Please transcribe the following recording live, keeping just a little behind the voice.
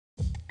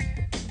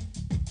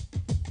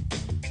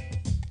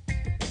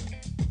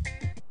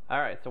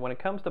Alright, so when it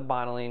comes to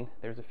bottling,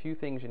 there's a few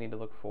things you need to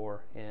look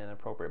for in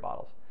appropriate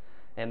bottles.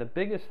 And the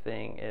biggest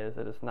thing is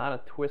that it's not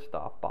a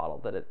twist-off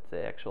bottle, that it's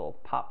the actual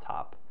pop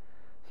top.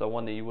 So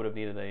one that you would have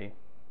needed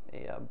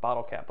a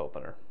bottle cap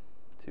opener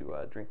to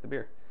drink the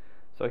beer.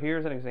 So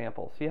here's an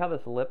example. See how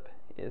this lip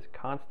is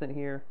constant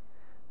here?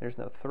 There's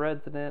no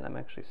threads in it. I'm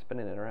actually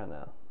spinning it around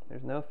now.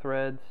 There's no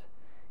threads.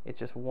 It's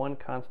just one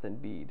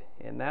constant bead.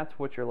 And that's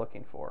what you're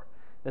looking for.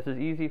 This is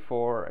easy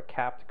for a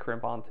cap to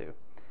crimp onto.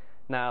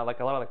 Now, like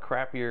a lot of the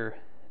crappier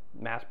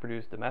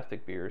mass-produced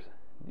domestic beers,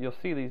 you'll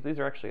see these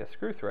are actually a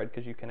screw thread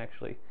because you can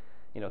actually,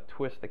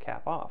 twist the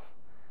cap off.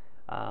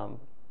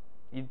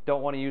 You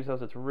don't want to use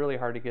those. It's really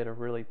hard to get a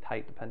really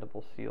tight,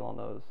 dependable seal on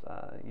those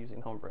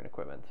using homebrewing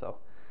equipment. So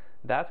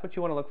that's what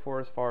you want to look for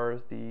as far as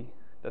the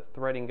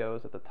threading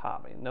goes at the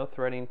top. I mean, no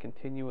threading,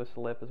 continuous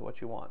lip is what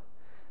you want.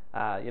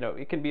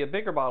 It can be a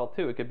bigger bottle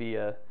too. It could be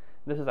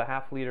this is a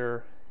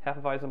half-liter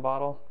Hefeweizen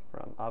bottle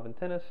from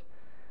Aventinus.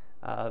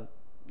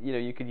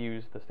 You could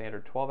use the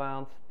standard 12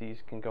 ounce.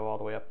 These can go all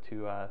the way up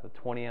to the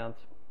 20 ounce,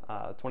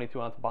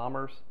 22 ounce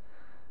bombers.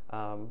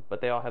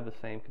 But they all have the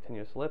same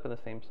continuous lip and the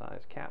same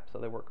size cap, so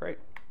they work great.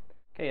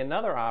 Okay,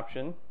 another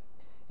option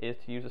is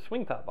to use a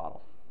swing top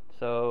bottle.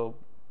 So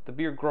the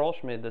beer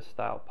Grolsch made this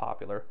style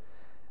popular.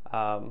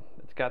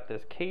 It's got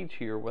this cage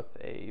here with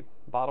a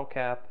bottle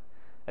cap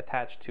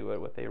attached to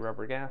it with a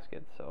rubber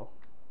gasket. So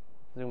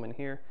zoom in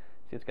here,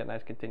 see it's got a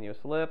nice continuous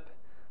lip.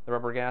 The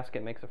rubber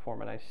gasket makes it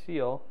form a nice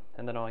seal,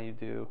 and then all you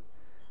do,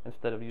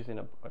 instead of using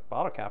a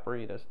bottle capper,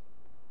 you just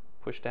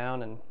push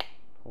down and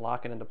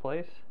lock it into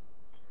place,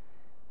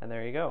 and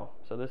there you go.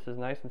 So this is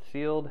nice and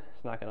sealed.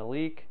 It's not going to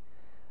leak,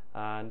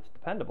 and it's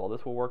dependable.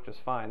 This will work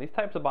just fine. These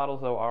types of bottles,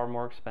 though, are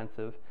more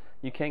expensive.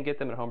 You can get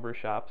them at homebrew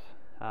shops,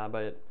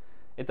 but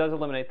it does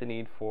eliminate the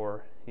need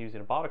for using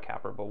a bottle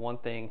capper. But one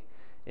thing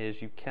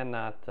is you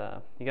cannot,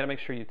 you got to make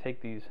sure you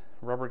take these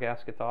rubber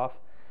gaskets off,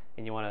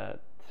 and you want to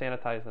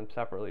sanitize them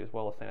separately as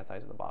well as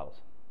sanitizing the bottles.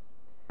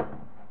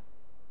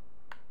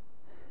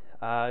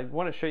 I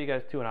want to show you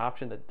guys too an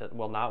option that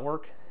will not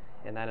work,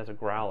 and that is a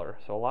growler.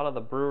 So a lot of the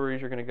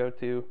breweries you're going to go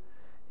to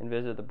and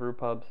visit, the brew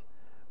pubs,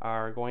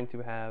 are going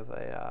to have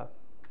a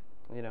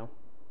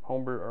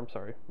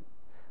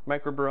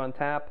microbrew on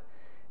tap,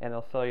 and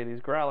they'll sell you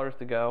these growlers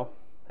to go,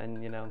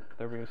 and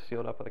they're being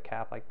sealed up with a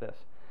cap like this.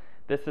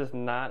 This is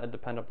not a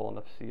dependable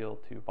enough seal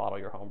to bottle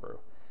your homebrew.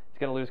 It's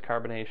going to lose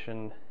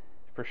carbonation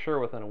for sure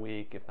within a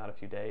week, if not a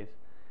few days,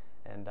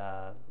 and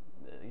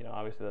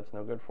obviously that's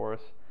no good for us.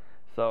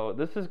 So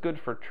this is good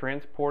for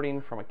transporting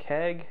from a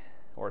keg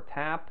or a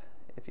tap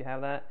if you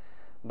have that,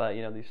 but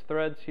these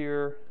threads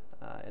here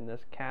and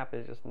this cap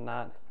is just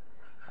not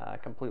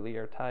completely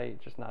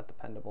airtight, just not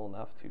dependable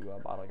enough to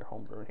bottle your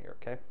homebrew in here.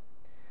 Okay,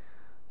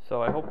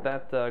 so I hope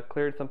that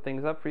cleared some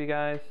things up for you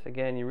guys.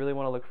 Again, you really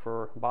want to look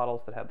for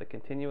bottles that have the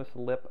continuous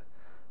lip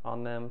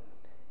on them,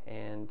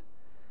 and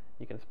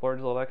you can splurge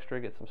a little extra,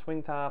 get some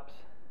swing tops.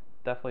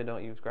 Definitely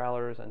don't use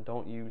growlers, and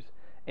don't use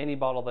any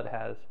bottle that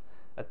has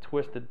a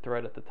twisted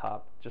thread at the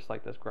top, just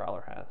like this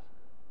growler has.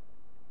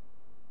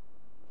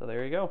 So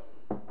there you go.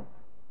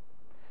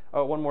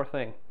 Oh, one more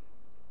thing.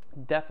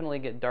 Definitely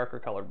get darker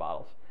colored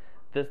bottles.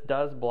 This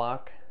does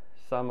block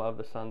some of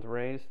the sun's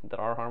rays that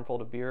are harmful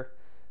to beer.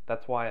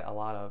 That's why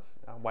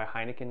why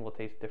Heineken will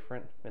taste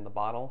different in the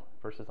bottle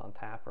versus on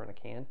tap or in a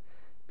can,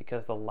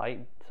 because the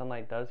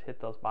sunlight does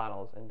hit those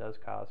bottles and does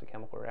cause a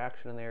chemical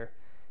reaction in there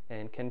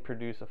and can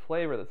produce a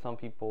flavor that some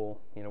people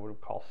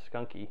would call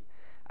skunky.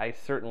 I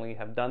certainly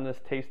have done this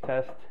taste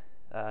test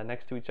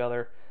next to each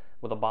other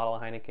with a bottle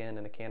of Heineken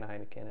and a can of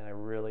Heineken, and I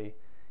really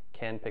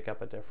can pick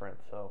up a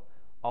difference. So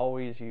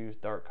always use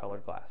dark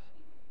colored glass.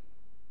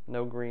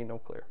 No green, no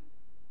clear.